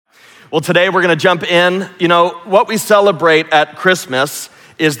Well, today we're going to jump in. You know, what we celebrate at Christmas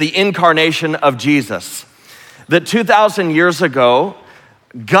is the incarnation of Jesus. That 2,000 years ago,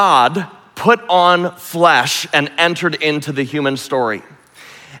 God put on flesh and entered into the human story.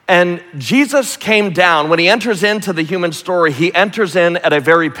 And Jesus came down. When he enters into the human story, he enters in at a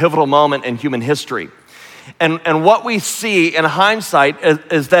very pivotal moment in human history. And what we see in hindsight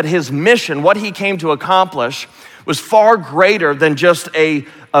is that his mission, what he came to accomplish, was far greater than just a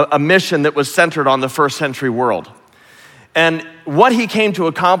mission that was centered on the first century world. And what he came to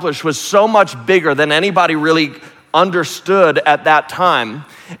accomplish was so much bigger than anybody really understood at that time.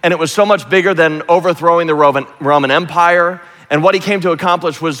 And it was so much bigger than overthrowing the Roman Empire. And what he came to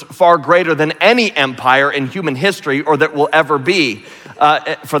accomplish was far greater than any empire in human history or that will ever be,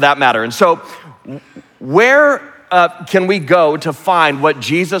 for that matter. And so where can we go to find what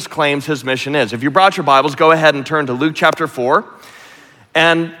Jesus claims his mission is? If you brought your Bibles, go ahead and turn to Luke chapter 4.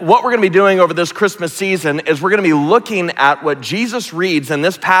 And what we're going to be doing over this Christmas season is we're going to be looking at what Jesus reads in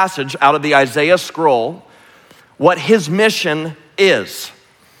this passage out of the Isaiah scroll, what his mission is.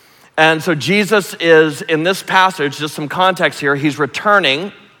 And so Jesus is, in this passage, just some context here, he's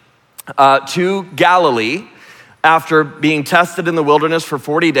returning to Galilee after being tested in the wilderness for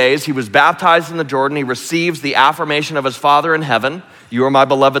 40 days. He was baptized in the Jordan. He receives the affirmation of his Father in heaven. You are my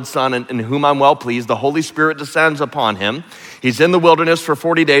beloved Son, in whom I'm well pleased. The Holy Spirit descends upon him. He's in the wilderness for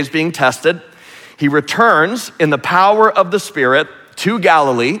 40 days being tested. He returns in the power of the Spirit to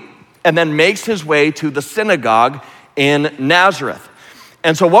Galilee and then makes his way to the synagogue in Nazareth.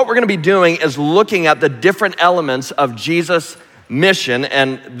 And so what we're going to be doing is looking at the different elements of Jesus' mission,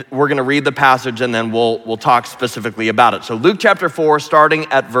 and we're going to read the passage and then we'll talk specifically about it. So Luke chapter 4, starting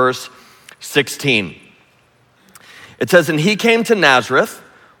at verse 16. It says, "And he came to Nazareth,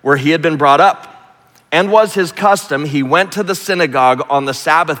 where he had been brought up. And was his custom, he went to the synagogue on the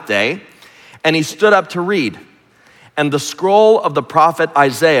Sabbath day, and he stood up to read. And the scroll of the prophet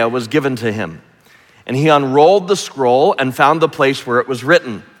Isaiah was given to him. And he unrolled the scroll and found the place where it was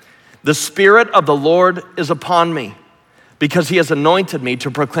written, 'The Spirit of the Lord is upon me, because he has anointed me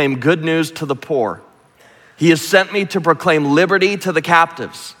to proclaim good news to the poor. He has sent me to proclaim liberty to the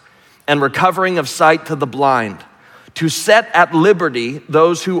captives and recovering of sight to the blind, to set at liberty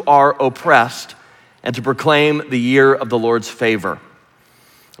those who are oppressed, and to proclaim the year of the Lord's favor.'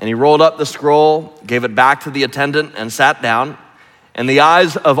 And he rolled up the scroll, gave it back to the attendant, and sat down. And the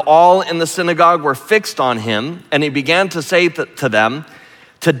eyes of all in the synagogue were fixed on him, and he began to say to them,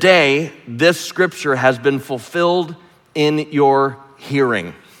 'Today this scripture has been fulfilled in your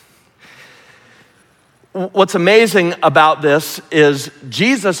hearing.'" What's amazing about this is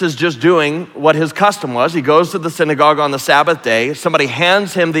Jesus is just doing what his custom was. He goes to the synagogue on the Sabbath day. Somebody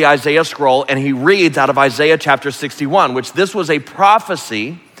hands him the Isaiah scroll, and he reads out of Isaiah chapter 61, which this was a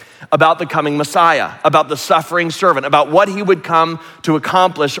prophecy about the coming Messiah, about the suffering servant, about what he would come to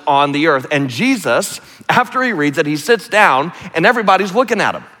accomplish on the earth. And Jesus, after he reads it, he sits down, and everybody's looking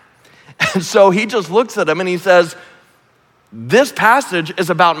at him. And so he just looks at him and he says, "This passage is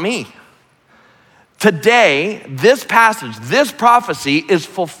about me. Today, this passage, this prophecy is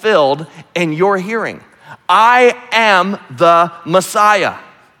fulfilled in your hearing. I am the Messiah."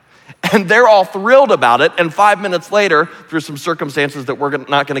 And they're all thrilled about it. And 5 minutes later, through some circumstances that we're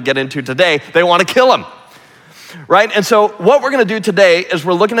not going to get into today, they want to kill him, right? And so what we're going to do today is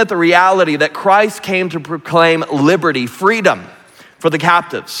we're looking at the reality that Christ came to proclaim liberty, freedom for the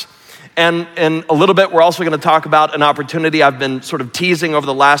captives. And in a little bit, we're also going to talk about an opportunity I've been sort of teasing over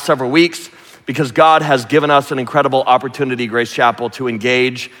the last several weeks, because God has given us an incredible opportunity, Grace Chapel, to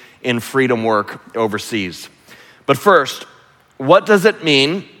engage in freedom work overseas. But first, what does it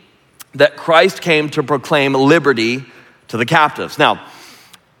mean that Christ came to proclaim liberty to the captives? Now,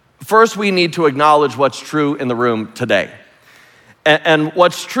 first we need to acknowledge what's true in the room today. And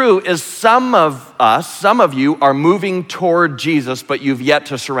what's true is some of you are moving toward Jesus, but you've yet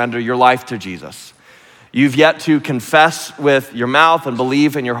to surrender your life to Jesus. You've yet to confess with your mouth and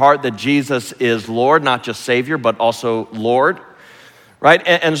believe in your heart that Jesus is Lord, not just Savior, but also Lord, right?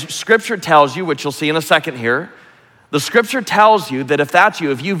 And Scripture tells you, which you'll see in a second here, the Scripture tells you that if that's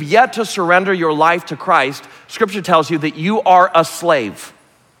you, if you've yet to surrender your life to Christ, Scripture tells you that you are a slave.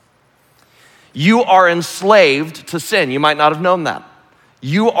 You are enslaved to sin. You might not have known that.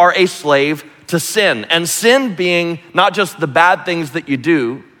 You are a slave to sin. And sin being not just the bad things that you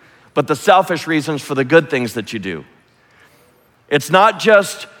do, but the selfish reasons for the good things that you do. It's not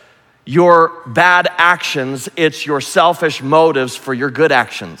just your bad actions, it's your selfish motives for your good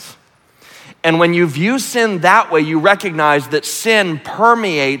actions. And when you view sin that way, you recognize that sin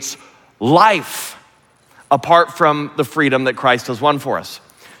permeates life apart from the freedom that Christ has won for us.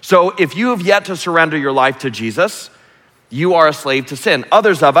 So if you have yet to surrender your life to Jesus, you are a slave to sin.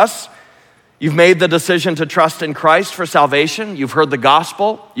 Others of us, you've made the decision to trust in Christ for salvation. You've heard the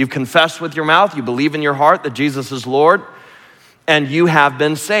gospel. You've confessed with your mouth. You believe in your heart that Jesus is Lord, and you have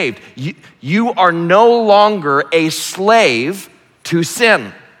been saved. You are no longer a slave to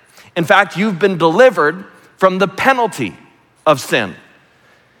sin. In fact, you've been delivered from the penalty of sin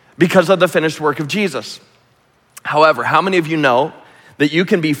because of the finished work of Jesus. However, how many of you know that you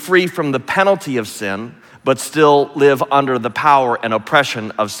can be free from the penalty of sin but still live under the power and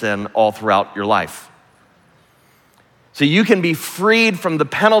oppression of sin all throughout your life? So you can be freed from the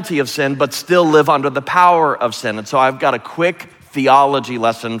penalty of sin, but still live under the power of sin. And so I've got a quick theology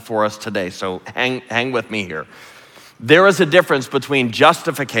lesson for us today. So hang with me here. There is a difference between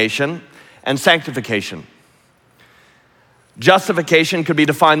justification and sanctification. Justification could be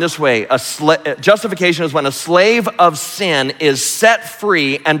defined this way. Justification is when a slave of sin is set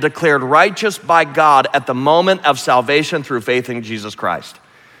free and declared righteous by God at the moment of salvation through faith in Jesus Christ.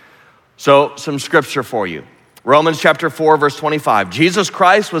 So some scripture for you. Romans chapter 4, verse 25. Jesus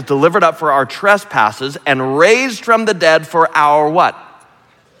Christ was delivered up for our trespasses and raised from the dead for our what?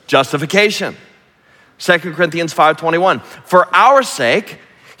 Justification. 2 Corinthians 5:21. For our sake,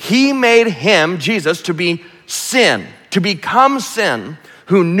 he made him, Jesus, to be sin, to become sin,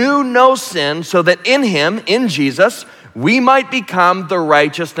 who knew no sin, so that in him, in Jesus, we might become the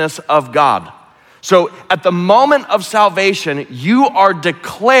righteousness of God. So at the moment of salvation, you are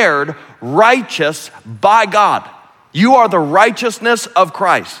declared righteous by God. You are the righteousness of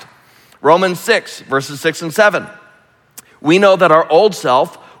Christ. Romans 6, verses 6 and 7. We know that our old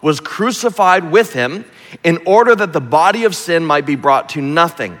self was crucified with him in order that the body of sin might be brought to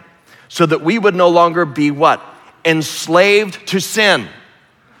nothing, so that we would no longer be what? Enslaved to sin.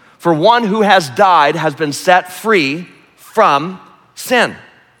 For one who has died has been set free from sin.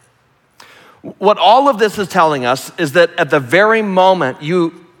 What all of this is telling us is that at the very moment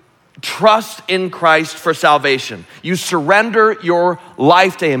you trust in Christ for salvation, you surrender your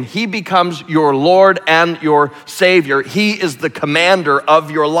life to him, he becomes your Lord and your Savior. He is the commander of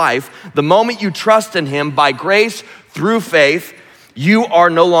your life. The moment you trust in him by grace through faith, you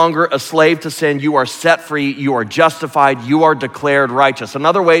are no longer a slave to sin. You are set free. You are justified. You are declared righteous.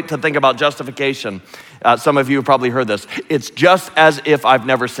 Another way to think about justification, some of you have probably heard this. It's just as if I've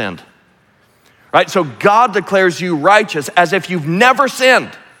never sinned. Right? So God declares you righteous as if you've never sinned.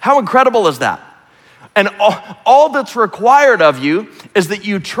 How incredible is that? And all that's required of you is that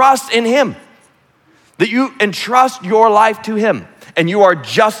you trust in him, that you entrust your life to him, and you are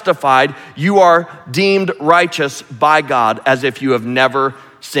justified. You are deemed righteous by God as if you have never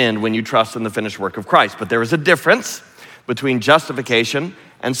sinned when you trust in the finished work of Christ. But there is a difference between justification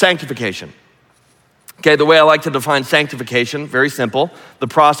and sanctification. Okay, the way I like to define sanctification, very simple, the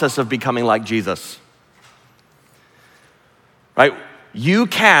process of becoming like Jesus. Right? You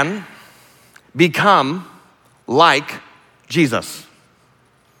can become like Jesus.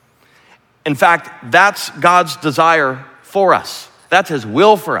 In fact, that's God's desire for us. That's his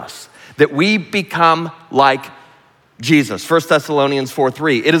will for us, that we become like Jesus. 1 Thessalonians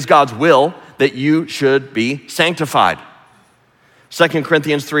 4:3, it is God's will that you should be sanctified. 2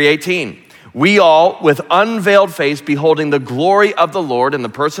 Corinthians 3:18, we all, with unveiled face, beholding the glory of the Lord in the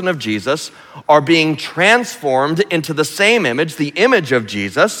person of Jesus, are being transformed into the same image, the image of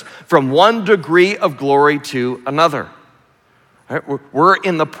Jesus, from one degree of glory to another. Right? We're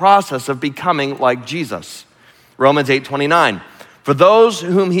in the process of becoming like Jesus. Romans 8:29, for those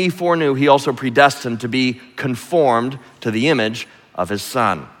whom he foreknew, he also predestined to be conformed to the image of his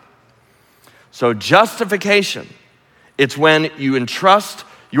Son. So justification, it's when you entrust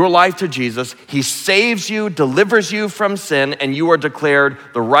your life to Jesus, he saves you, delivers you from sin, and you are declared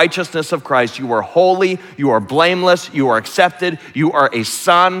the righteousness of Christ. You are holy, you are blameless, you are accepted, you are a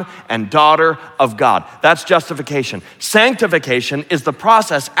son and daughter of God. That's justification. Sanctification is the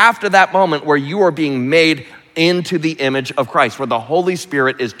process after that moment where you are being made into the image of Christ, where the Holy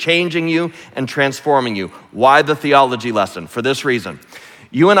Spirit is changing you and transforming you. Why the theology lesson? For this reason.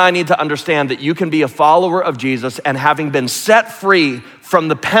 You and I need to understand that you can be a follower of Jesus and having been set free from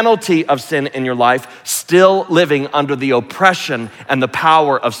the penalty of sin in your life, still living under the oppression and the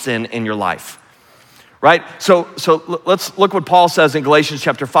power of sin in your life, right? So let's look what Paul says in Galatians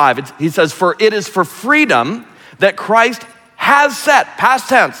chapter 5. He says, for it is for freedom that Christ has set, past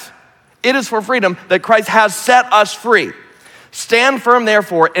tense, it is for freedom that Christ has set us free. Stand firm,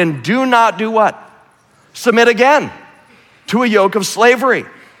 therefore, and do not do what? Submit again to a yoke of slavery.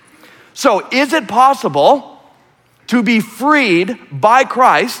 So is it possible to be freed by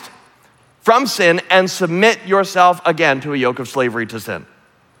Christ from sin and submit yourself again to a yoke of slavery to sin?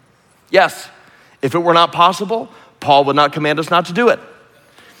 Yes, if it were not possible, Paul would not command us not to do it.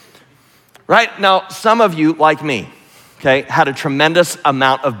 Right? Now, some of you, like me, okay, had a tremendous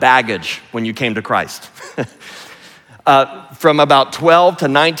amount of baggage when you came to Christ. From about 12 to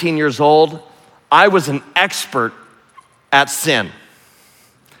 19 years old, I was an expert at sin.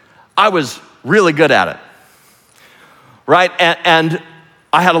 I was really good at it, right? And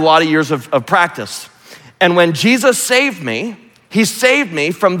I had a lot of years of practice. And when Jesus saved me, he saved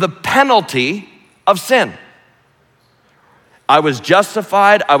me from the penalty of sin. I was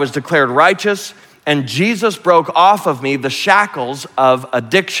justified, I was declared righteous, and Jesus broke off of me the shackles of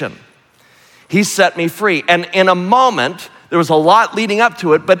addiction. He set me free. And in a moment, there was a lot leading up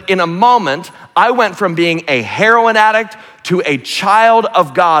to it, but in a moment, I went from being a heroin addict to a child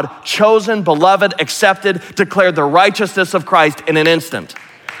of God, chosen, beloved, accepted, declared the righteousness of Christ in an instant.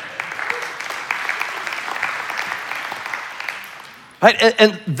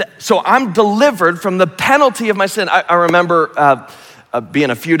 Right? So I'm delivered from the penalty of my sin. I remember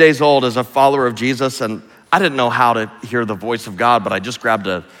being a few days old as a follower of Jesus, and I didn't know how to hear the voice of God, but I just grabbed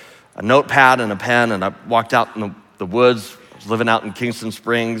a notepad and a pen, and I walked out in the woods. I was living out in Kingston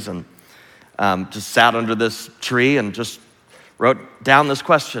Springs, and just sat under this tree and just wrote down this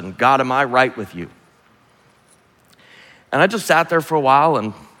question: God, am I right with you? And I just sat there for a while,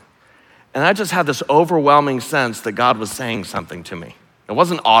 and I just had this overwhelming sense that God was saying something to me. It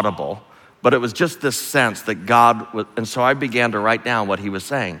wasn't audible, but it was just this sense that God was, and so I began to write down what he was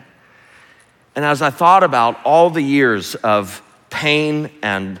saying. And as I thought about all the years of pain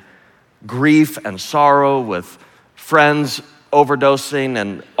and grief and sorrow with friends overdosing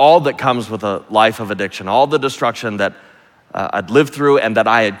and all that comes with a life of addiction, all the destruction that I'd lived through and that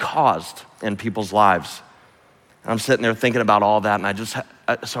I had caused in people's lives. And I'm sitting there thinking about all that, and I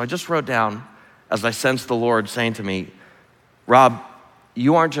just wrote down, as I sensed the Lord saying to me, Rob,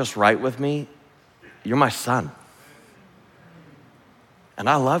 you aren't just right with me, you're my son. And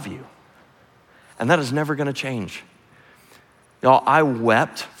I love you. And that is never gonna change. Y'all, I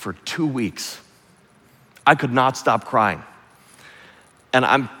wept for 2 weeks. I could not stop crying. And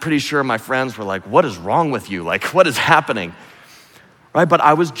I'm pretty sure my friends were like, what is wrong with you? Like, what is happening? Right, but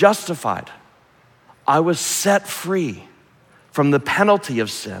I was justified. I was set free from the penalty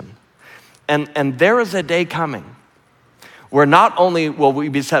of sin. And there is a day coming where not only will we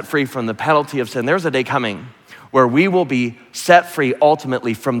be set free from the penalty of sin, there's a day coming where we will be set free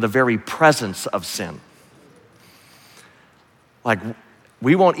ultimately from the very presence of sin. Like,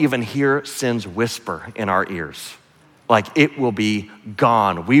 we won't even hear sin's whisper in our ears. Like, it will be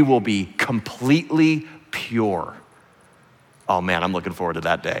gone. We will be completely pure. Oh man, I'm looking forward to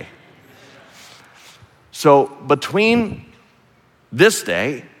that day. So between this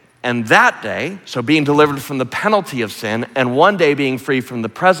day and that day, so being delivered from the penalty of sin and one day being free from the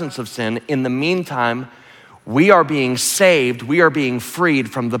presence of sin, in the meantime, we are being saved, we are being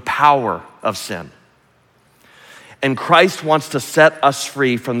freed from the power of sin. And Christ wants to set us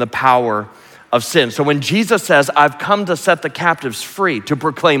free from the power of sin. So when Jesus says, I've come to set the captives free, to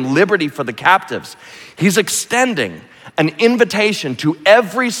proclaim liberty for the captives, he's extending an invitation to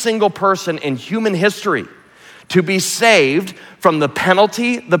every single person in human history to be saved from the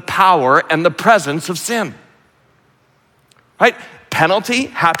penalty, the power, and the presence of sin. Right? Penalty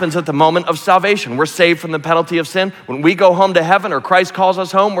happens at the moment of salvation. We're saved from the penalty of sin. When we go home to heaven or Christ calls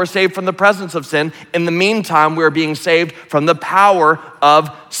us home, we're saved from the presence of sin. In the meantime, we're being saved from the power of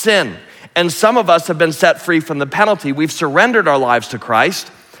sin. And some of us have been set free from the penalty. We've surrendered our lives to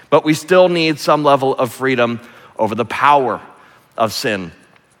Christ, but we still need some level of freedom over the power of sin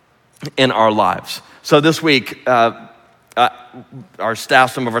in our lives. So this week, some of our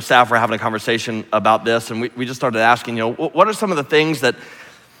staff were having a conversation about this, and we just started asking, what are some of the things that,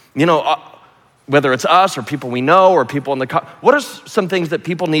 whether it's us or people we know or people in what are some things that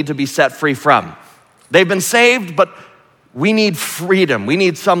people need to be set free from? They've been saved, but we need freedom. We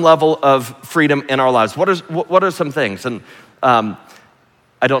need some level of freedom in our lives. What are some things? And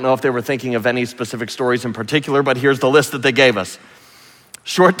I don't know if they were thinking of any specific stories in particular, but here's the list that they gave us.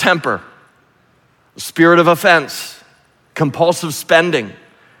 Short temper, spirit of offense, compulsive spending,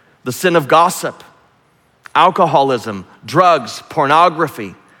 the sin of gossip, alcoholism, drugs,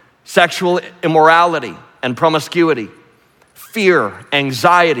 pornography, sexual immorality and promiscuity, fear,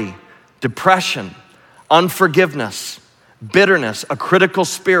 anxiety, depression, unforgiveness, bitterness, a critical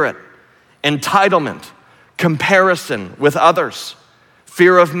spirit, entitlement, comparison with others,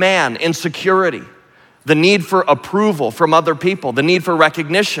 fear of man, insecurity, the need for approval from other people, the need for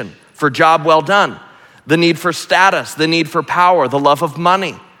recognition, for job well done, the need for status, the need for power, the love of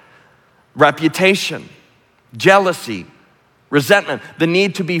money, reputation, jealousy, resentment, the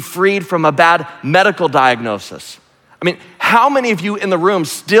need to be freed from a bad medical diagnosis. I mean, how many of you in the room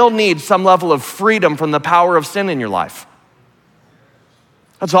still need some level of freedom from the power of sin in your life?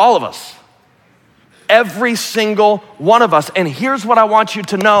 That's all of us. Every single one of us. And here's what I want you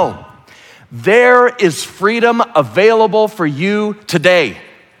to know. There is freedom available for you today.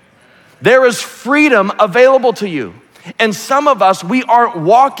 There is freedom available to you. And some of us, we aren't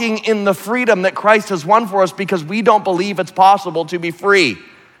walking in the freedom that Christ has won for us because we don't believe it's possible to be free.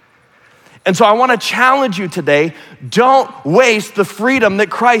 And so I want to challenge you today, don't waste the freedom that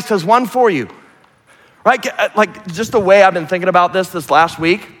Christ has won for you. Right? Like just the way I've been thinking about this last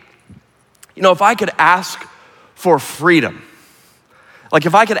week, you know, if I could ask for freedom, like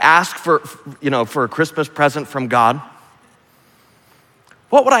if I could ask for a Christmas present from God,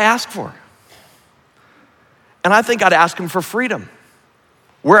 what would I ask for? And I think I'd ask him for freedom,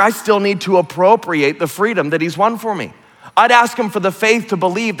 where I still need to appropriate the freedom that he's won for me. I'd ask him for the faith to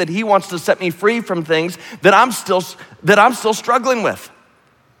believe that he wants to set me free from things that I'm still struggling with.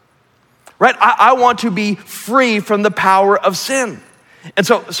 Right? I want to be free from the power of sin. And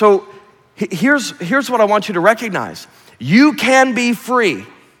so here's what I want you to recognize. You can be free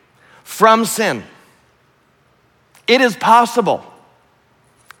from sin. It is possible.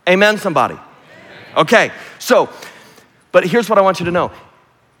 Amen, somebody? Okay, but here's what I want you to know.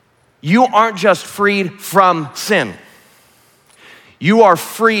 You aren't just freed from sin. You are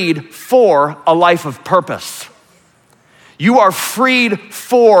freed for a life of purpose. You are freed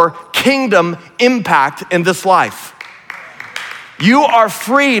for kingdom impact in this life. You are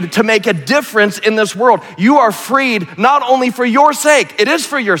freed to make a difference in this world. You are freed not only for your sake, it is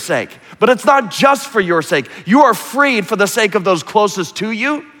for your sake, but it's not just for your sake. You are freed for the sake of those closest to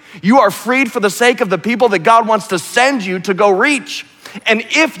you. You are freed for the sake of the people that God wants to send you to go reach. And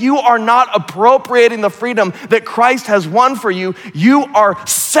if you are not appropriating the freedom that Christ has won for you, you are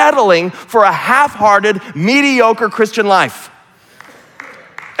settling for a half-hearted, mediocre Christian life.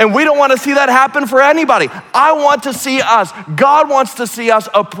 And we don't want to see that happen for anybody. God wants to see us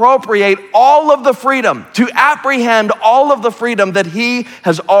appropriate all of the freedom, to apprehend all of the freedom that he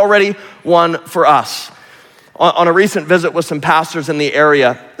has already won for us. On a recent visit with some pastors in the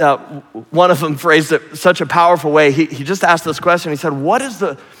area, one of them phrased it such a powerful way. He just asked this question. He said, what is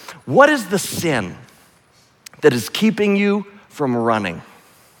the sin that is keeping you from running?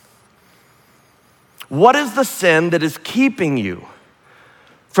 What is the sin that is keeping you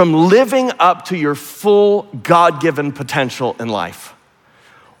from living up to your full God-given potential in life?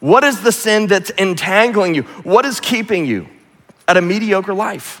 What is the sin that's entangling you? What is keeping you at a mediocre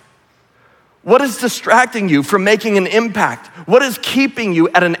life? What is distracting you from making an impact? What is keeping you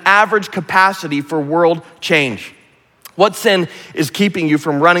at an average capacity for world change? What sin is keeping you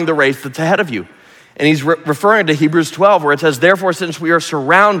from running the race that's ahead of you? And he's referring to Hebrews 12, where it says, therefore, since we are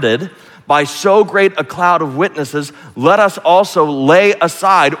surrounded by so great a cloud of witnesses, let us also lay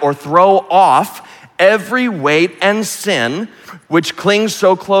aside or throw off every weight and sin which clings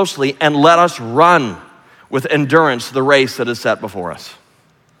so closely, and let us run with endurance the race that is set before us.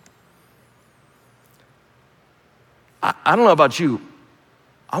 I don't know about you,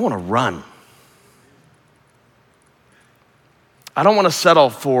 I want to run. I don't want to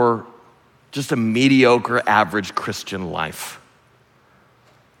settle for just a mediocre, average Christian life.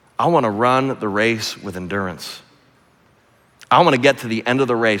 I want to run the race with endurance. I want to get to the end of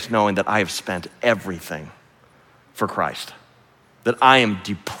the race knowing that I have spent everything for Christ, that I am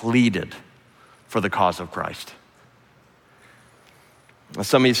depleted for the cause of Christ.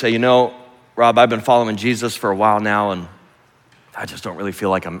 Some of you say, Rob, I've been following Jesus for a while now, and I just don't really feel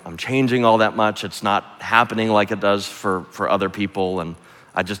like I'm changing all that much. It's not happening like it does for other people, and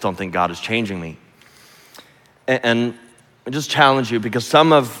I just don't think God is changing me. And I just challenge you, because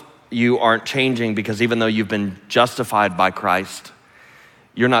some of you aren't changing because even though you've been justified by Christ,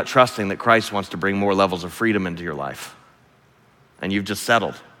 you're not trusting that Christ wants to bring more levels of freedom into your life, and you've just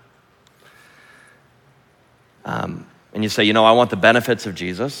settled. And you say, I want the benefits of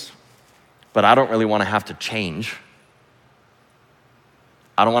Jesus, but I don't really want to have to change.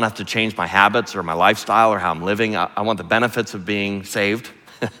 I don't want to have to change my habits or my lifestyle or how I'm living. I want the benefits of being saved.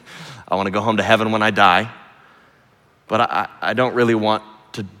 I want to go home to heaven when I die. But I don't really want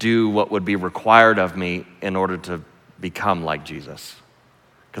to do what would be required of me in order to become like Jesus,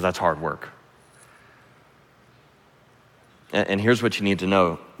 because that's hard work. And here's what you need to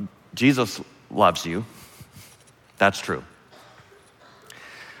know. Jesus loves you. That's true.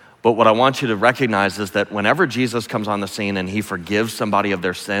 But what I want you to recognize is that whenever Jesus comes on the scene and he forgives somebody of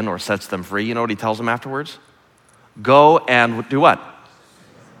their sin or sets them free, you know what he tells them afterwards? Go and do what?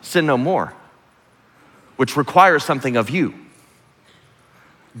 Sin no more, which requires something of you.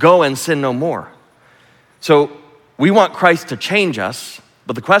 Go and sin no more. So we want Christ to change us,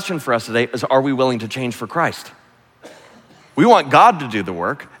 but the question for us today is, are we willing to change for Christ? We want God to do the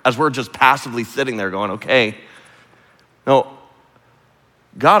work as we're just passively sitting there going, okay. No,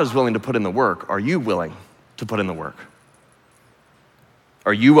 God is willing to put in the work. Are you willing to put in the work?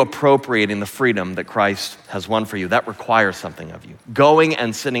 Are you appropriating the freedom that Christ has won for you? That requires something of you. Going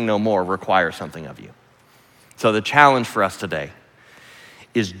and sinning no more requires something of you. So the challenge for us today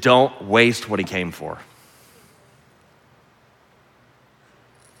is don't waste what he came for.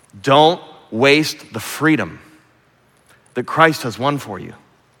 Don't waste the freedom that Christ has won for you.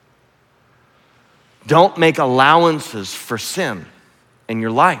 Don't make allowances for sin in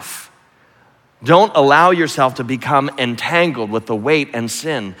your life. Don't allow yourself to become entangled with the weight and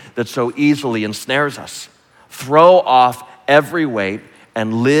sin that so easily ensnares us. Throw off every weight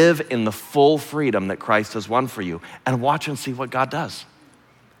and live in the full freedom that Christ has won for you, and watch and see what God does.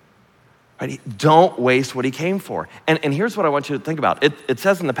 Right? Don't waste what he came for. And here's what I want you to think about. It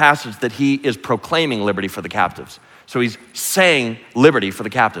says in the passage that he is proclaiming liberty for the captives. So he's saying liberty for the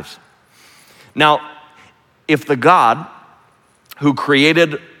captives. Now, if the God who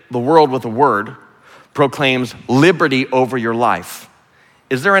created the world with a word proclaims liberty over your life,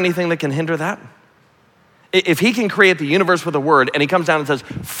 is there anything that can hinder that? If he can create the universe with a word and he comes down and says,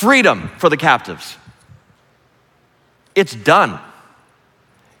 freedom for the captives, it's done.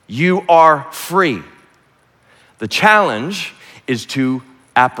 You are free. The challenge is to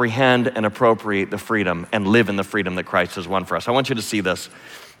apprehend and appropriate the freedom and live in the freedom that Christ has won for us. I want you to see this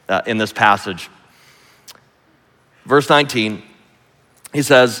in this passage. Verse 19, he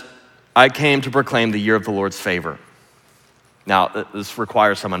says, I came to proclaim the year of the Lord's favor. Now, this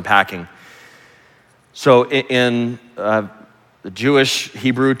requires some unpacking. So in the Jewish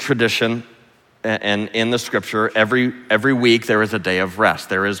Hebrew tradition and in the scripture, every week there is a day of rest.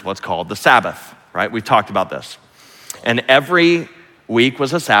 There is what's called the Sabbath, right? We've talked about this. And every week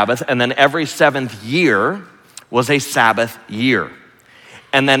was a Sabbath, and then every seventh year was a Sabbath year.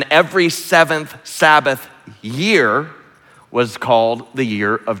 And then every seventh Sabbath year was called the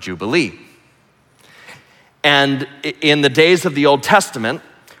year of Jubilee. And in the days of the Old Testament,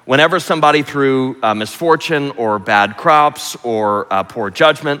 whenever somebody through misfortune or bad crops or poor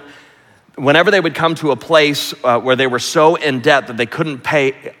judgment, whenever they would come to a place where they were so in debt that they couldn't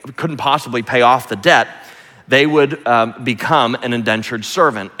possibly pay off the debt, they would become an indentured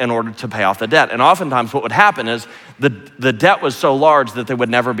servant in order to pay off the debt. And oftentimes what would happen is the debt was so large that they would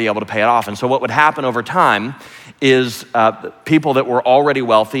never be able to pay it off. And so what would happen over time is people that were already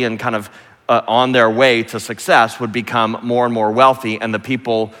wealthy and kind of on their way to success would become more and more wealthy, and the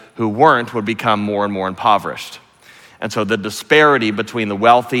people who weren't would become more and more impoverished. And so the disparity between the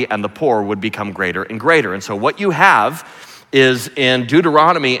wealthy and the poor would become greater and greater. And so what you have is in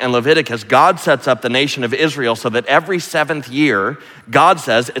Deuteronomy and Leviticus, God sets up the nation of Israel so that every seventh year, God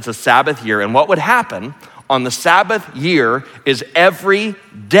says it's a Sabbath year. And what would happen on the Sabbath year is every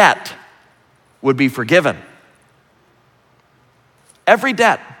debt would be forgiven. Every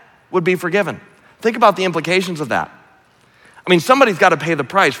debt would be forgiven. Think about the implications of that. I mean, somebody's got to pay the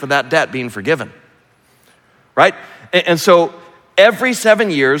price for that debt being forgiven, right? And so every 7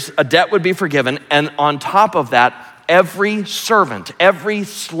 years, a debt would be forgiven, and on top of that, every servant, every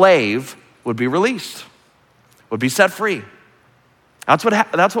slave would be released, would be set free. That's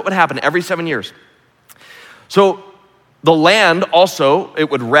what would happen every 7 years. So the land also,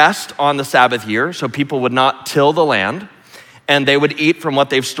 it would rest on the Sabbath year, so people would not till the land, and they would eat from what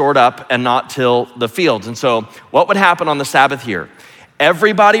they've stored up and not till the fields. And so what would happen on the Sabbath year?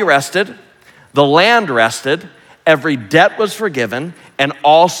 Everybody rested, the land rested, every debt was forgiven, and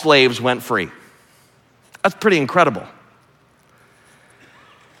all slaves went free. That's pretty incredible.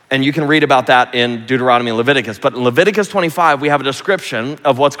 And you can read about that in Deuteronomy and Leviticus. But in Leviticus 25, we have a description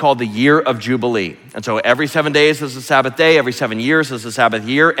of what's called the year of Jubilee. And so every 7 days is a Sabbath day, every 7 years is a Sabbath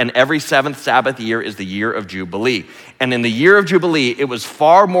year, and every seventh Sabbath year is the year of Jubilee. And in the year of Jubilee, it was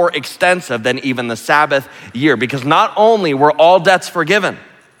far more extensive than even the Sabbath year, because not only were all debts forgiven,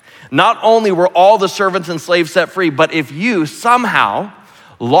 not only were all the servants and slaves set free, but if you somehow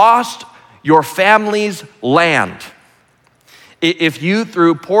lost your family's land, if you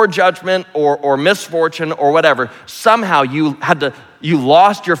through poor judgment or misfortune or whatever, somehow you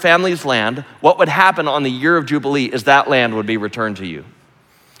lost your family's land, what would happen on the year of Jubilee is that land would be returned to you.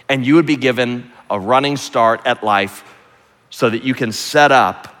 And you would be given a running start at life so that you can set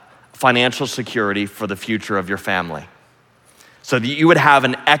up financial security for the future of your family. So that you would have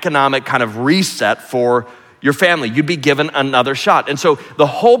an economic kind of reset for your family. You'd be given another shot. And so the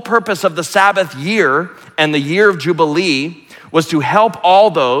whole purpose of the Sabbath year and the year of Jubilee was to help all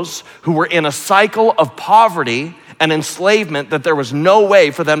those who were in a cycle of poverty and enslavement that there was no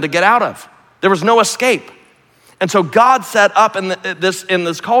way for them to get out of. There was no escape. And so God set up in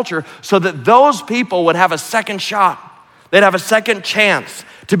this culture so that those people would have a second shot. They'd have a second chance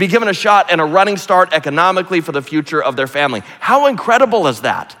to be given a shot and a running start economically for the future of their family. How incredible is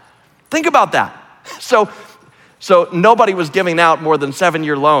that? Think about that. So nobody was giving out more than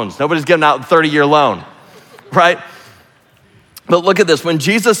 7-year loans. Nobody's giving out a 30-year loan, right? But look at this. When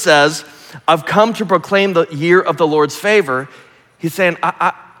Jesus says, I've come to proclaim the year of the Lord's favor, he's saying,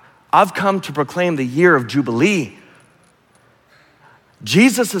 I've come to proclaim the year of Jubilee.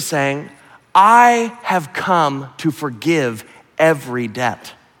 Jesus is saying, I have come to forgive every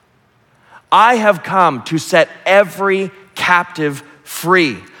debt. I have come to set every captive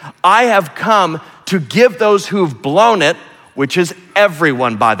free. I have come to give those who've blown it, which is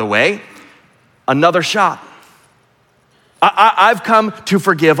everyone, by the way, another shot. I've come to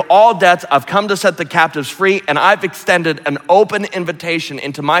forgive all debts. I've come to set the captives free, and I've extended an open invitation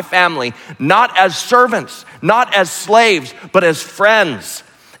into my family, not as servants, not as slaves, but as friends,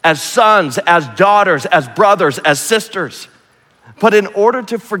 as sons, as daughters, as brothers, as sisters. But in order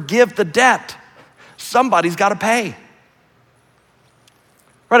to forgive the debt, somebody's got to pay.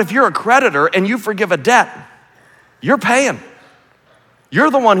 Right? If you're a creditor and you forgive a debt, you're paying.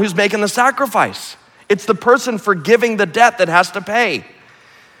 You're the one who's making the sacrifice. It's the person forgiving the debt that has to pay,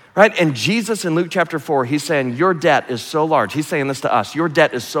 right? And Jesus in Luke chapter 4, he's saying your debt is so large. He's saying this to us. Your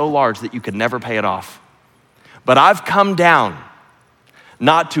debt is so large that you could never pay it off. But I've come down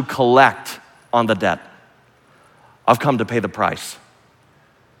not to collect on the debt. I've come to pay the price.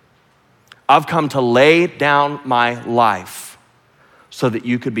 I've come to lay down my life so that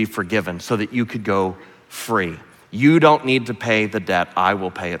you could be forgiven, so that you could go free. You don't need to pay the debt. I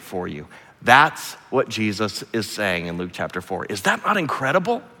will pay it for you. That's what Jesus is saying in Luke chapter 4. Is that not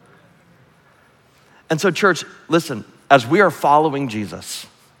incredible? And so church, listen, as we are following Jesus,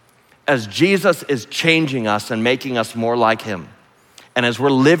 as Jesus is changing us and making us more like him, and as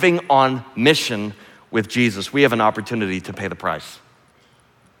we're living on mission with Jesus, we have an opportunity to pay the price.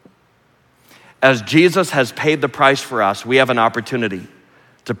 As Jesus has paid the price for us, we have an opportunity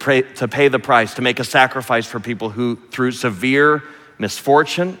to pay the price, to make a sacrifice for people who, through severe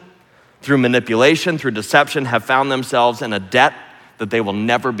misfortune, through manipulation, through deception, have found themselves in a debt that they will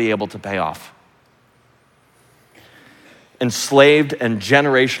never be able to pay off. Enslaved and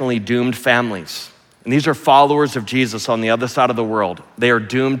generationally doomed families. And these are followers of Jesus on the other side of the world. They are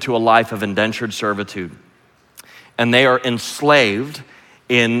doomed to a life of indentured servitude. And they are enslaved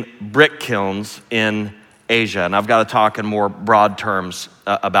in brick kilns in Asia. And I've got to talk in more broad terms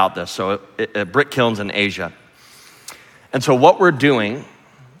about this. So brick kilns in Asia. And so what we're doing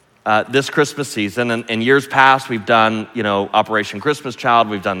this Christmas season, and in years past, we've done, Operation Christmas Child,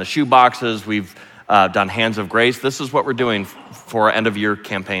 we've done the shoe boxes, we've done Hands of Grace. This is what we're doing for our end of year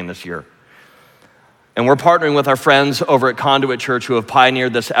campaign this year. And we're partnering with our friends over at Conduit Church who have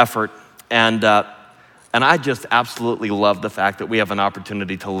pioneered this effort. And I just absolutely love the fact that we have an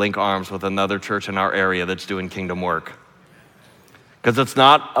opportunity to link arms with another church in our area that's doing kingdom work. Because it's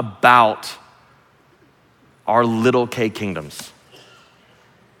not about our little K kingdoms.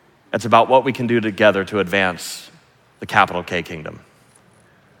 It's about what we can do together to advance the capital K kingdom.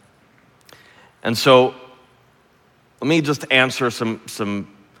 And so let me just answer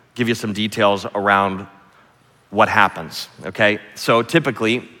give you some details around what happens, okay? So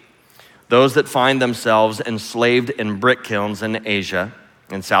typically, those that find themselves enslaved in brick kilns in Asia,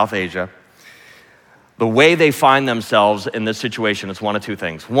 in South Asia, the way they find themselves in this situation is one of two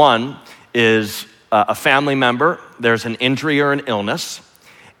things. One is a family member, there's an injury or an illness,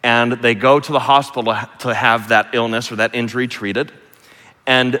 and they go to the hospital to have that illness or that injury treated,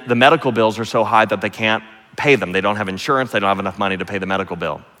 and the medical bills are so high that they can't pay them. They don't have insurance, they don't have enough money to pay the medical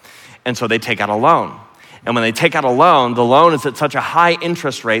bill. And so they take out a loan. And when they take out a loan, the loan is at such a high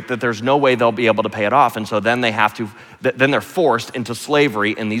interest rate that there's no way they'll be able to pay it off. And so then they're forced into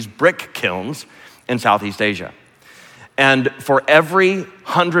slavery in these brick kilns in Southeast Asia. And for every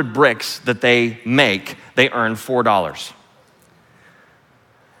 100 bricks that they make, they earn $4.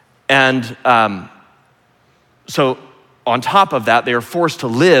 And so on top of that, they are forced to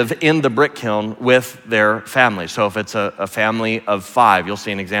live in the brick kiln with their family. So if it's a family of 5, you'll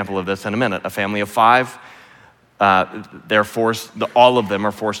see an example of this in a minute. A family of 5, all of them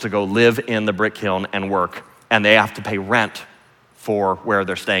are forced to go live in the brick kiln and work. And they have to pay rent for where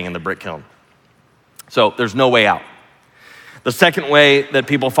they're staying in the brick kiln. So there's no way out. The second way that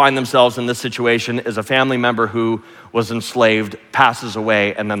people find themselves in this situation is a family member who was enslaved passes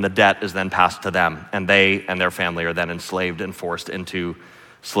away, and then the debt is then passed to them, and they and their family are then enslaved and forced into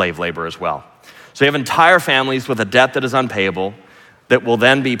slave labor as well. So you have entire families with a debt that is unpayable that will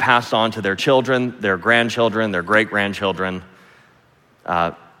then be passed on to their children, their grandchildren, their great-grandchildren,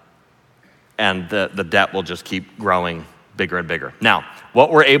 and the debt will just keep growing bigger and bigger. Now, what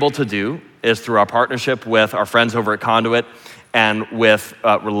we're able to do is through our partnership with our friends over at Conduit and with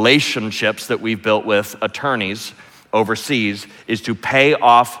relationships that we've built with attorneys overseas is to pay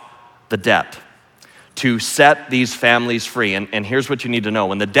off the debt, to set these families free. And here's what you need to know.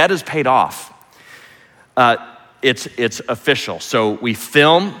 When the debt is paid off, it's official. So we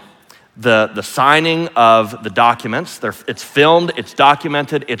film the signing of the documents. It's filmed, it's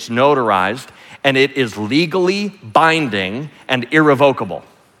documented, it's notarized, and it is legally binding and irrevocable.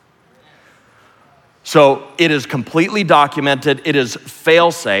 So it is completely documented, it is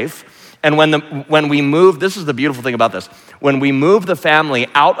fail-safe, and when we move, this is the beautiful thing about this, when we move the family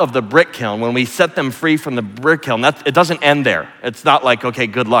out of the brick kiln, when we set them free from the brick kiln, it doesn't end there. It's not like, okay,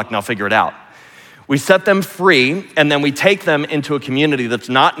 good luck, now figure it out. We set them free, and then we take them into a community that's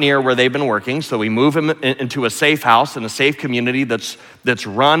not near where they've been working, so we move them into a safe house in a safe community that's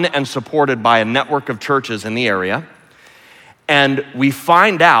run and supported by a network of churches in the area. And we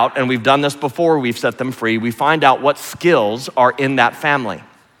find out, and we've done this before, we've set them free, we find out what skills are in that family.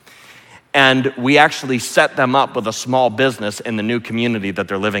 And we actually set them up with a small business in the new community that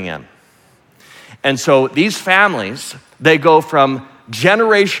they're living in. And so these families, they go from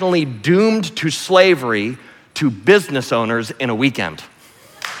generationally doomed to slavery to business owners in a weekend.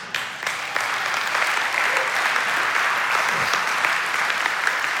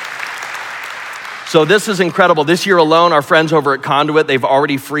 So this is incredible. This year alone, our friends over at Conduit, they've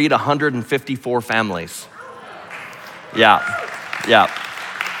already freed 154 families. Yeah.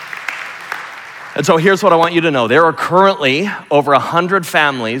 And so here's what I want you to know. There are currently over 100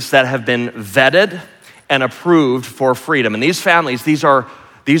 families that have been vetted and approved for freedom. And these families, these are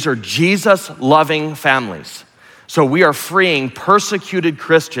Jesus-loving families. So we are freeing persecuted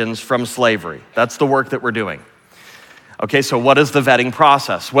Christians from slavery. That's the work that we're doing. Okay, so what is the vetting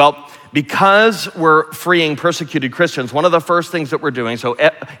process? Well, because we're freeing persecuted Christians, one of the first things that we're doing, so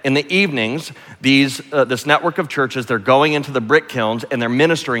in the evenings, this network of churches, they're going into the brick kilns and they're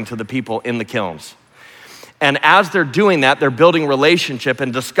ministering to the people in the kilns. And as they're doing that, they're building relationship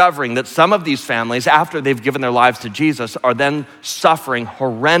and discovering that some of these families, after they've given their lives to Jesus, are then suffering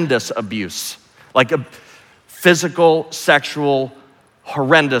horrendous abuse, like a physical, sexual,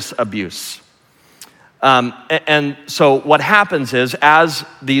 horrendous abuse. And so what happens is, as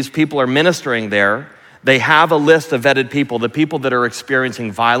these people are ministering there, they have a list of vetted people. The people that are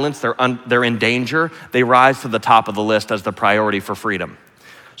experiencing violence, they're in danger, they rise to the top of the list as the priority for freedom.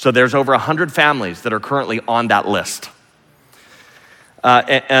 So there's over 100 families that are currently on that list. You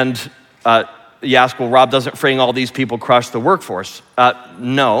ask, well, Rob, doesn't freeing all these people crush the workforce?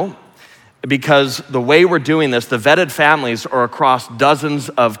 No, because the way we're doing this, the vetted families are across dozens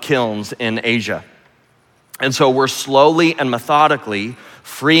of kilns in Asia. And so we're slowly and methodically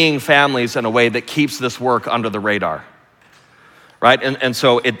freeing families in a way that keeps this work under the radar, right? And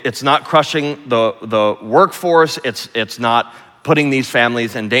so it's not crushing the workforce, it's not putting these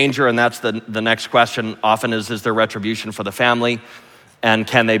families in danger, and that's the next question often is there retribution for the family, and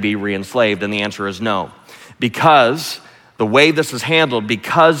can they be re-enslaved? And the answer is no. Because the way this is handled,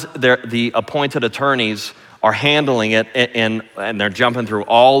 because the appointed attorneys are handling it and they're jumping through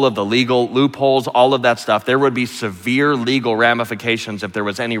all of the legal loopholes, all of that stuff, there would be severe legal ramifications if there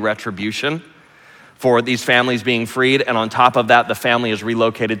was any retribution for these families being freed. And on top of that, the family is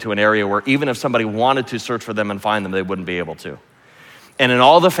relocated to an area where even if somebody wanted to search for them and find them, they wouldn't be able to. And in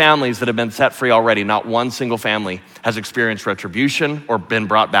all the families that have been set free already, not one single family has experienced retribution or been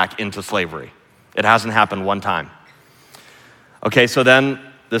brought back into slavery. It hasn't happened one time. Okay, so then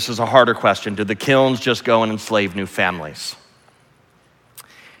this is a harder question. Do the kilns just go and enslave new families?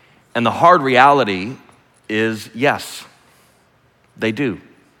 And the hard reality is yes, they do.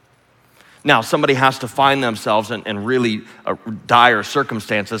 Now, somebody has to find themselves in really dire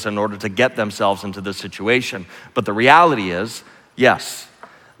circumstances in order to get themselves into this situation. But the reality is, yes,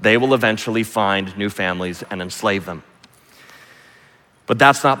 they will eventually find new families and enslave them. But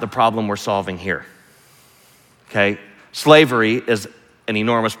that's not the problem we're solving here, okay? Slavery is an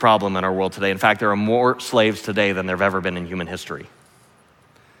enormous problem in our world today. In fact, there are more slaves today than there have ever been in human history.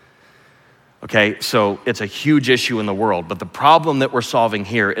 Okay, so it's a huge issue in the world, but the problem that we're solving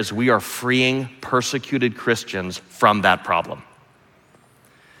here is we are freeing persecuted Christians from that problem.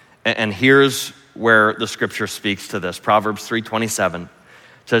 And here's where the scripture speaks to this. Proverbs 3:27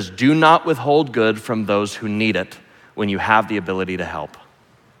 says, "Do not withhold good from those who need it when you have the ability to help."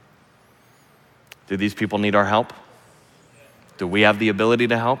 Do these people need our help? Do we have the ability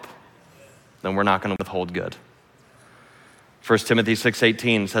to help? Then we're not going to withhold good. 1 Timothy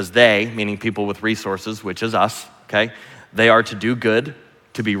 6:18 says they, meaning people with resources, which is us, okay? They are to do good,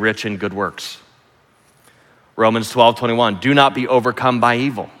 to be rich in good works. Romans 12:21, do not be overcome by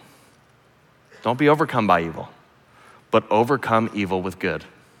evil. Don't be overcome by evil, but overcome evil with good.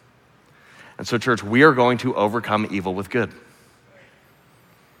 And so, church, we are going to overcome evil with good.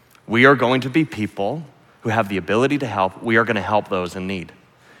 We are going to be people who have the ability to help. We are going to help those in need.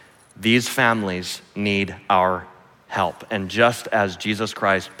 These families need our help. And just as Jesus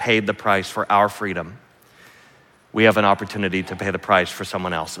Christ paid the price for our freedom, we have an opportunity to pay the price for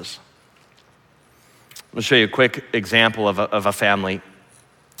someone else's. I'm going to show you a quick example of a family.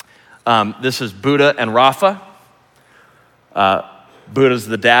 This is Buddha and Rafa. Buddha's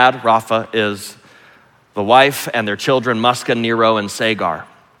the dad, Rafa is the wife, and their children, Muska, Nero, and Sagar.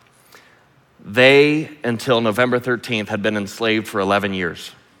 They, until November 13th, had been enslaved for 11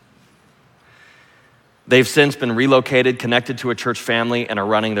 years. They've since been relocated, connected to a church family, and are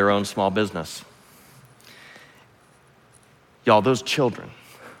running their own small business. Y'all, those children,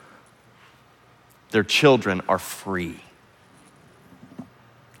 their children are free.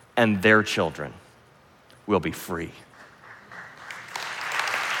 And their children will be free.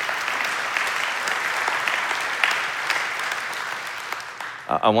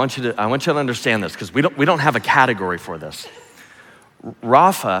 I want you to understand this, because we don't have a category for this.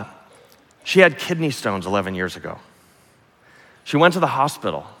 Rafa, she had kidney stones 11 years ago. She went to the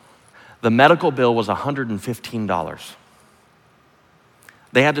hospital. The medical bill was $115.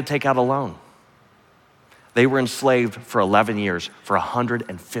 They had to take out a loan. They were enslaved for 11 years for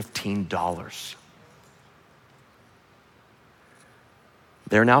 $115.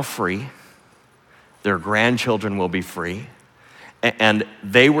 They're now free. Their grandchildren will be free. And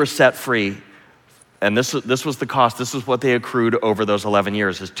they were set free. And this was the cost. This is what they accrued over those 11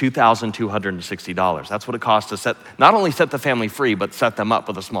 years, is $2,260. That's what it cost to not only set the family free, but set them up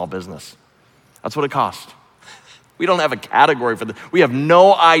with a small business. That's what it cost. We don't have a category for this. We have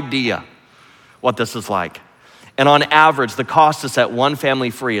no idea what this is like. And on average, the cost to set one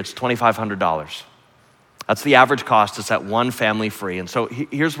family free, it's $2,500. That's the average cost to set one family free. And so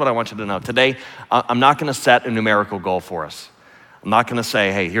here's what I want you to know. Today, I'm not going to set a numerical goal for us. I'm not going to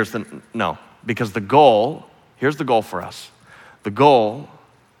say, hey, no. Because here's the goal for us. The goal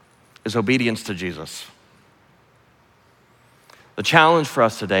is obedience to Jesus. The challenge for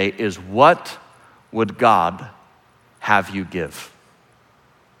us today is, what would God have you give?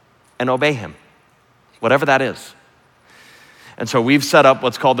 And obey him, whatever that is. And so we've set up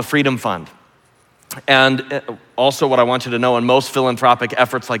what's called the Freedom Fund. And also what I want you to know, in most philanthropic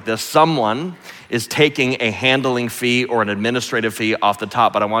efforts like this, someone is taking a handling fee or an administrative fee off the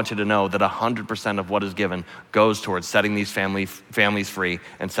top, but I want you to know that 100% of what is given goes towards setting these families free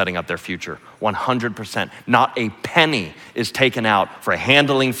and setting up their future. 100%. Not a penny is taken out for a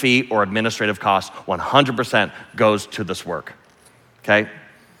handling fee or administrative cost. 100% goes to this work, okay?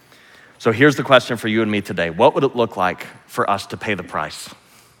 So here's the question for you and me today. What would it look like for us to pay the price?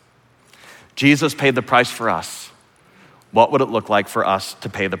 Jesus paid the price for us. What would it look like for us to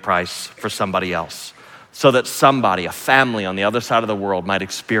pay the price for somebody else, so that somebody, a family on the other side of the world, might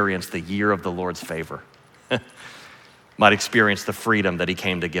experience the year of the Lord's favor, might experience the freedom that he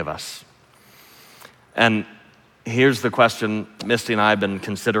came to give us? And here's the question Misty and I have been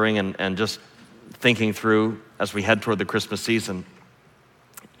considering and just thinking through as we head toward the Christmas season,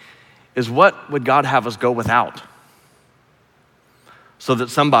 is what would God have us go without, so that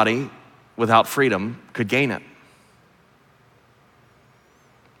somebody without freedom could gain it?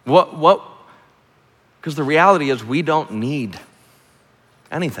 Because the reality is, we don't need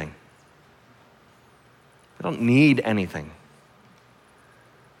anything. We don't need anything.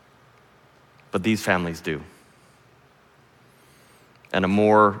 But these families do. And a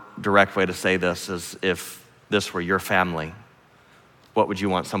more direct way to say this is, if this were your family, what would you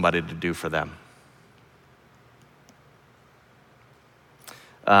want somebody to do for them?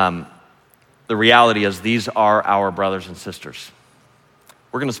 The reality is, these are our brothers and sisters.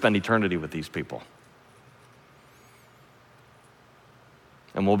 We're going to spend eternity with these people.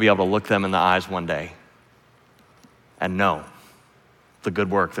 And we'll be able to look them in the eyes one day and know the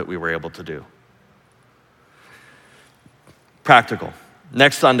good work that we were able to do. Practical.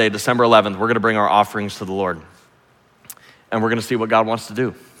 Next Sunday, December 11th, we're going to bring our offerings to the Lord. And we're going to see what God wants to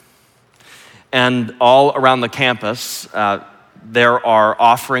do. And all around the campus, there are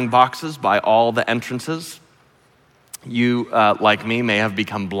offering boxes by all the entrances. You, like me, may have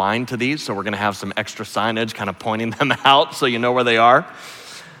become blind to these, so we're going to have some extra signage kind of pointing them out so you know where they are.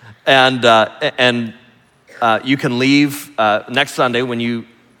 And you can leave, next Sunday when you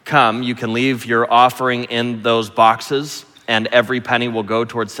come, you can leave your offering in those boxes, and every penny will go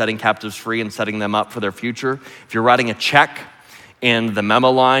towards setting captives free and setting them up for their future. If you're writing a check in the memo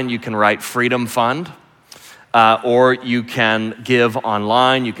line, you can write Freedom Fund, or you can give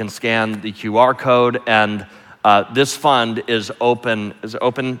online. You can scan the QR code, and this fund is open. Is it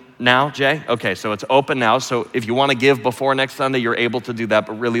open now, Jay? Okay, so it's open now. So if you want to give before next Sunday, you're able to do that.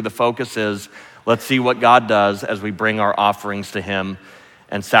 But really the focus is, let's see what God does as we bring our offerings to him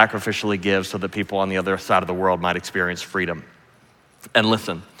and sacrificially give so that people on the other side of the world might experience freedom. And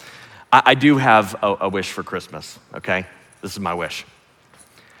listen, I do have a wish for Christmas, okay? This is my wish.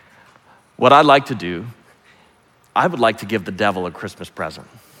 What I'd like to do, I would like to give the devil a Christmas present.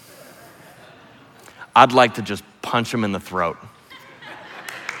 I'd like to just punch him in the throat.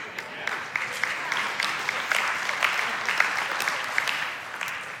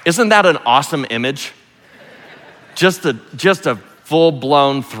 Isn't that an awesome image? Just a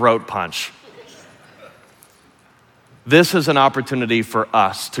full-blown throat punch. This is an opportunity for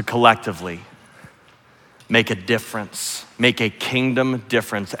us to collectively make a difference, make a kingdom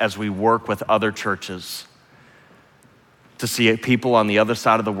difference as we work with other churches to see people on the other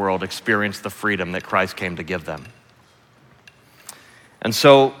side of the world experience the freedom that Christ came to give them. And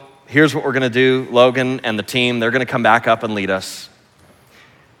so here's what we're gonna do. Logan and the team, they're gonna come back up and lead us.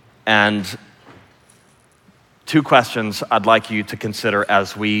 And 2 questions I'd like you to consider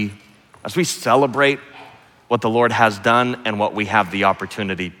as we celebrate what the Lord has done and what we have the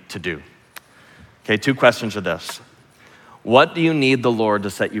opportunity to do. Okay, 2 questions are this. What do you need the Lord to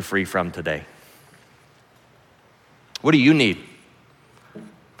set you free from today? What do you need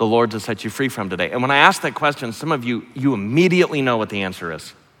the Lord to set you free from today? And when I ask that question, some of you immediately know what the answer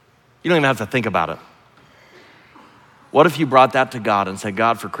is. You don't even have to think about it. What if you brought that to God and said,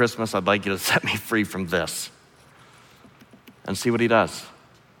 God, for Christmas, I'd like you to set me free from this, and see what he does.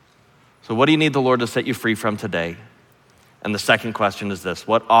 So what do you need the Lord to set you free from today? And the second question is this: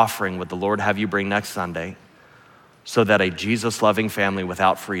 what offering would the Lord have you bring next Sunday so that a Jesus-loving family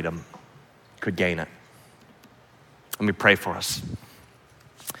without freedom could gain it? Let me pray for us.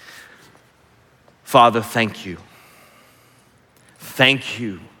 Father, thank you. Thank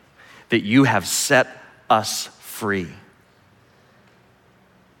you that you have set us free.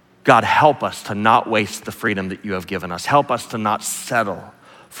 God, help us to not waste the freedom that you have given us. Help us to not settle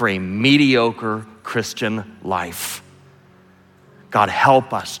for a mediocre Christian life. God,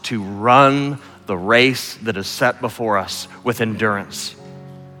 help us to run the race that is set before us with endurance,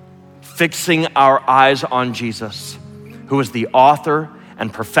 fixing our eyes on Jesus, who is the author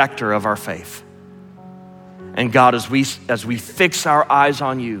and perfecter of our faith. And God, as we fix our eyes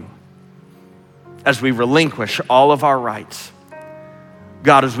on you, as we relinquish all of our rights,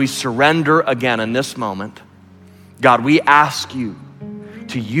 God, as we surrender again in this moment, God, we ask you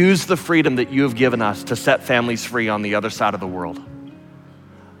to use the freedom that you have given us to set families free on the other side of the world.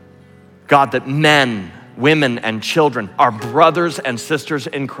 God, that men, women, and children, our brothers and sisters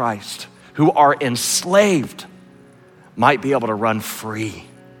in Christ who are enslaved, might be able to run free.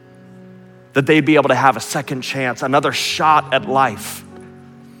 That they'd be able to have a second chance, another shot at life.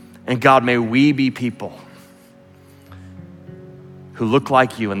 And God, may we be people who look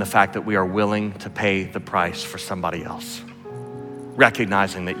like you in the fact that we are willing to pay the price for somebody else,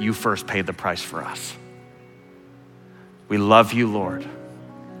 recognizing that you first paid the price for us. We love you, Lord.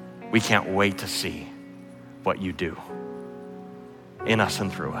 We can't wait to see what you do in us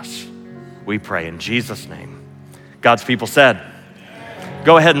and through us. We pray in Jesus' name. God's people said,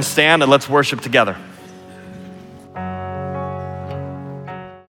 go ahead and stand and let's worship together.